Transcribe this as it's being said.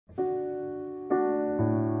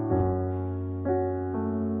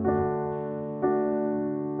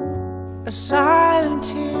a silent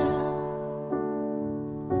tear,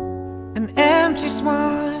 an empty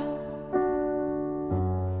smile,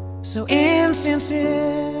 so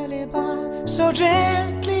insincerely but so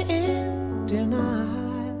gently in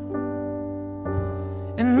denial.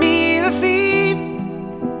 And me the thief,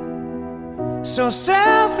 so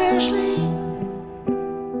selfishly,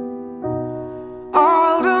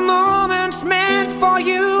 all the moments meant for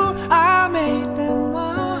you, I made them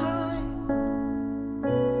mine.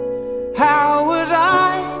 How was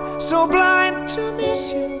I so blind to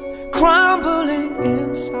miss you, crumbling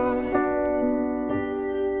inside?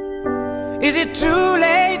 Is it too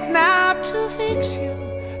late now to fix you?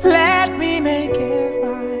 Let me make it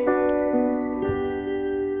right.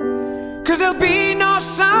 'Cause there'll be no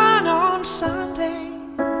sun on Sunday,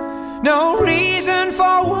 no reason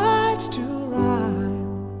for words to rhyme.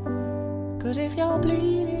 'Cause if you're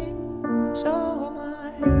bleeding, so am I.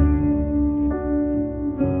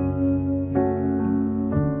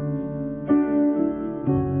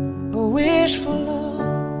 A wishful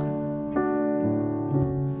look,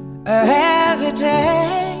 a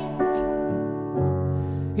hesitate,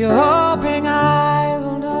 you're hoping I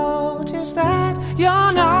will notice that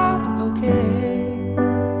you're not okay.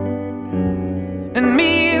 And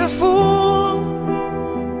me the fool,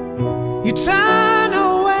 you turn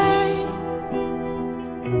away.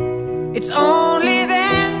 It's only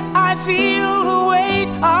then I feel the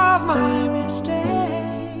weight of my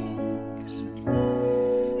mistakes.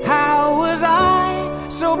 How was I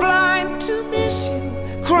so blind to miss you,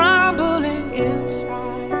 crumbling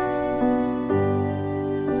inside?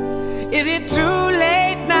 Is it too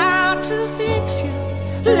late now to fix you?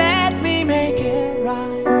 Let me make it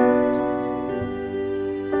right.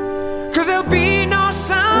 'Cause there'll be no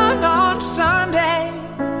sun on Sunday,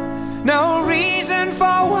 no reason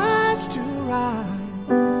for words to rhyme.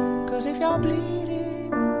 'Cause if you're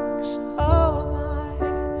bleeding, so am I.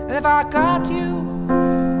 And if I cut you,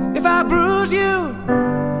 if I bruise you,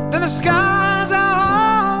 then the scars are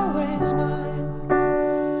always mine.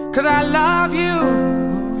 'Cause I love you,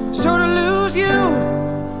 so to lose you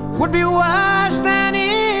would be worse than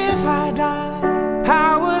if I died.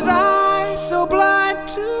 How was I so blind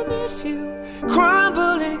to miss you,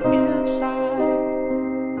 crumbling inside?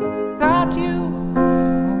 Got you,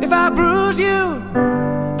 if I bruise you,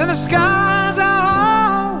 then the scars are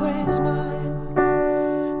always mine.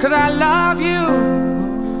 'Cause I love you,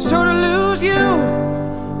 so to lose you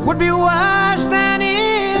would be worse than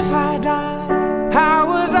if I died. How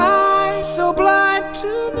was I so blind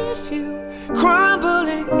to miss you,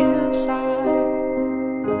 crumbling inside?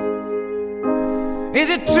 Is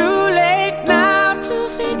it too late now to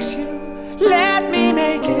fix you? Let me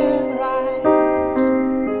make it right.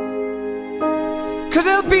 'Cause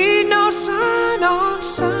there'll be no sun on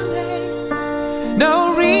Sunday, no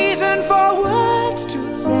reason for